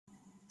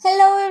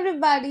Hello,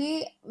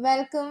 everybody.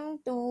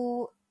 Welcome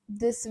to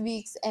this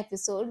week's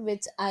episode,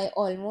 which I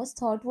almost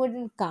thought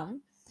wouldn't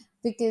come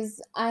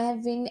because I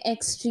have been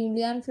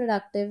extremely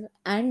unproductive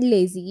and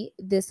lazy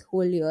this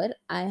whole year.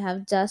 I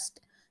have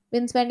just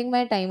been spending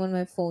my time on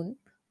my phone,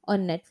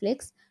 on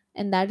Netflix,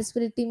 and that is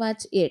pretty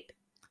much it.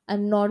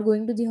 I'm not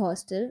going to the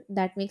hostel.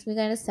 That makes me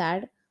kind of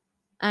sad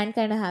and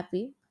kind of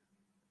happy.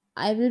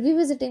 I will be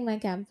visiting my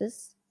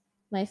campus,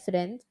 my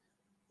friends,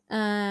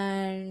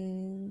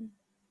 and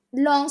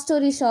long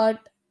story short,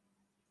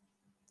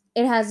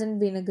 it hasn't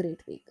been a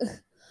great week.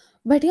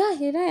 But yeah,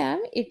 here I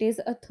am. It is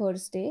a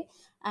Thursday,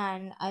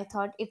 and I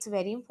thought it's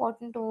very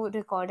important to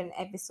record an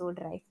episode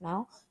right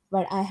now.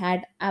 But I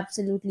had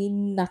absolutely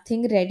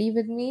nothing ready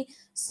with me,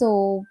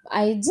 so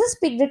I just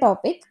picked a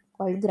topic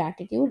called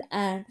gratitude,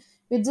 and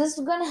we're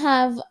just gonna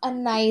have a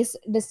nice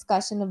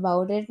discussion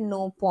about it.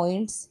 No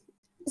points.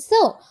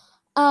 So,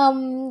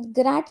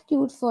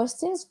 gratitude, first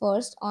things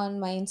first, on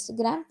my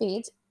Instagram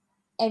page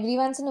every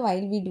once in a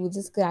while we do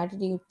this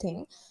gratitude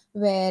thing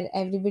where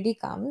everybody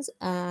comes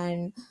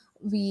and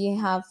we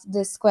have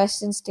this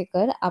question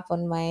sticker up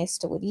on my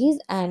stories,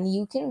 and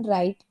you can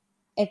write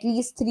at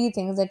least three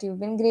things that you've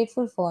been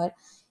grateful for.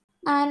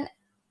 And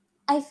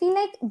I feel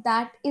like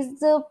that is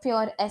the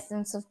pure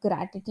essence of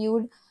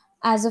gratitude.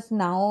 As of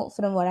now,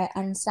 from what I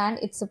understand,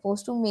 it's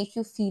supposed to make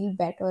you feel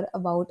better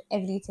about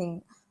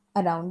everything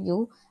around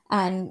you.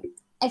 And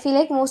I feel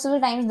like most of the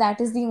times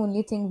that is the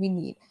only thing we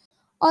need.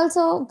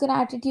 Also,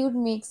 gratitude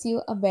makes you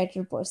a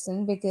better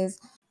person because,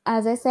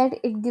 as I said,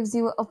 it gives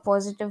you a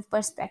positive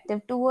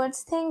perspective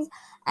towards things,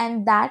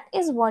 and that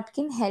is what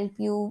can help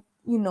you,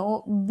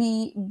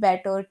 be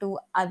better to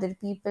other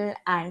people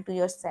and to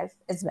yourself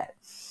as well.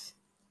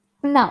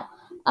 Now,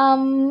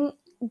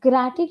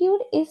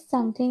 gratitude is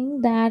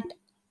something that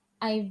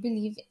I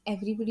believe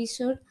everybody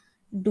should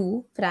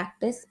do,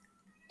 practice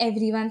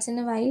every once in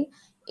a while.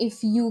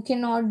 If you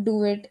cannot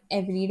do it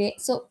every day,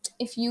 so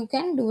if you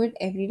can do it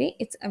every day,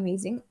 it's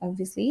amazing.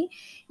 Obviously,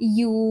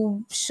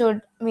 you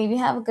should maybe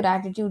have a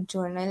gratitude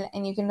journal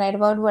and you can write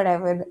about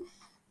whatever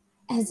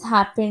has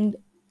happened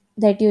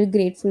that you're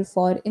grateful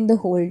for in the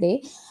whole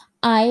day.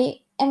 I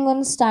am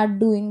going to start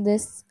doing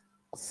this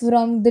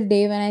from the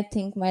day when I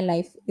think my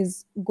life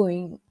is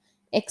going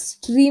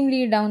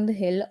extremely down the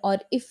hill, or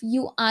if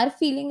you are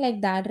feeling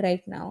like that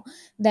right now,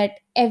 that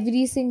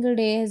every single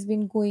day has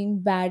been going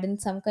bad in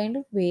some kind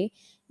of way,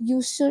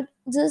 you should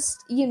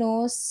just,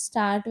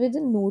 start with a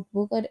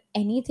notebook or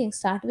anything,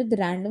 start with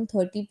random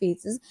 30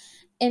 pages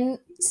and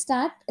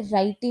start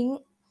writing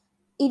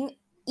in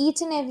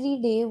each and every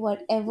day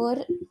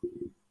whatever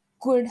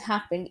could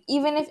happen.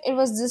 Even if it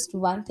was just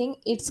one thing,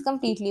 it's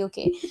completely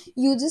okay.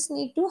 You just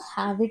need to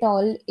have it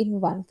all in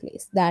one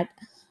place, that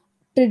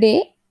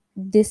today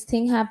this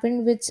thing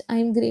happened which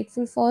I'm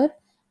grateful for,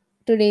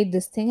 today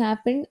this thing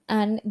happened,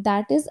 and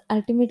that is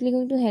ultimately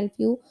going to help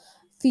you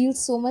feel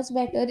so much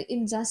better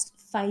in just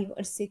 5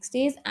 or 6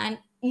 days. And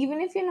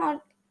even if you're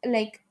not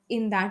like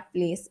in that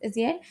place as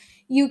yet,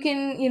 you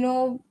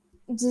can,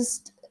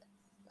 just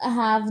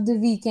have the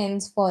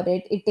weekends for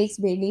it. It takes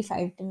barely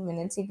 5-10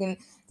 minutes. You can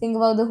think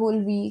about the whole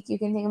week. You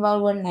can think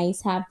about what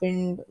nice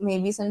happened,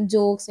 maybe some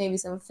jokes, maybe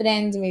some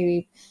friends,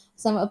 maybe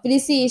some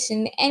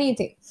appreciation,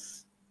 anything.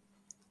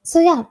 So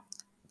yeah,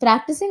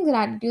 practicing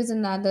gratitude is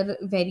another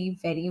very,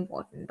 very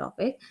important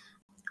topic.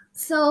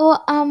 So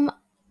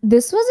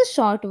this was a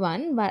short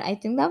one, but I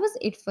think that was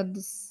it for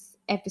this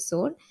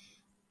episode.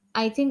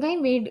 I think I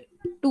made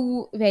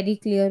two very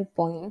clear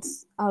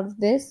points out of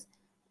this,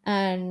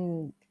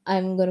 and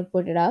I'm gonna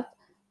put it up.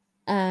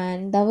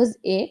 And that was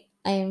it.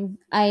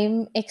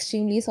 I'm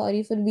extremely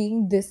sorry for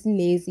being this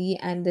lazy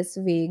and this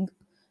vague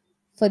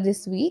for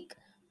this week,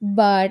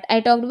 but I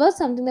talked about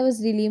something that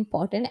was really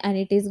important and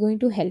it is going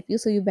to help you,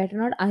 so you better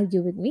not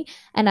argue with me,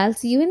 and I'll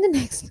see you in the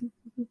next.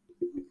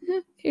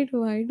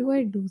 Why do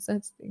I do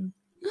such things?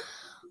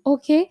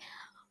 Okay,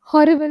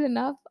 horrible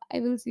enough.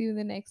 I will see you in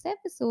the next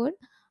episode,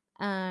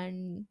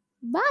 and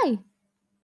bye.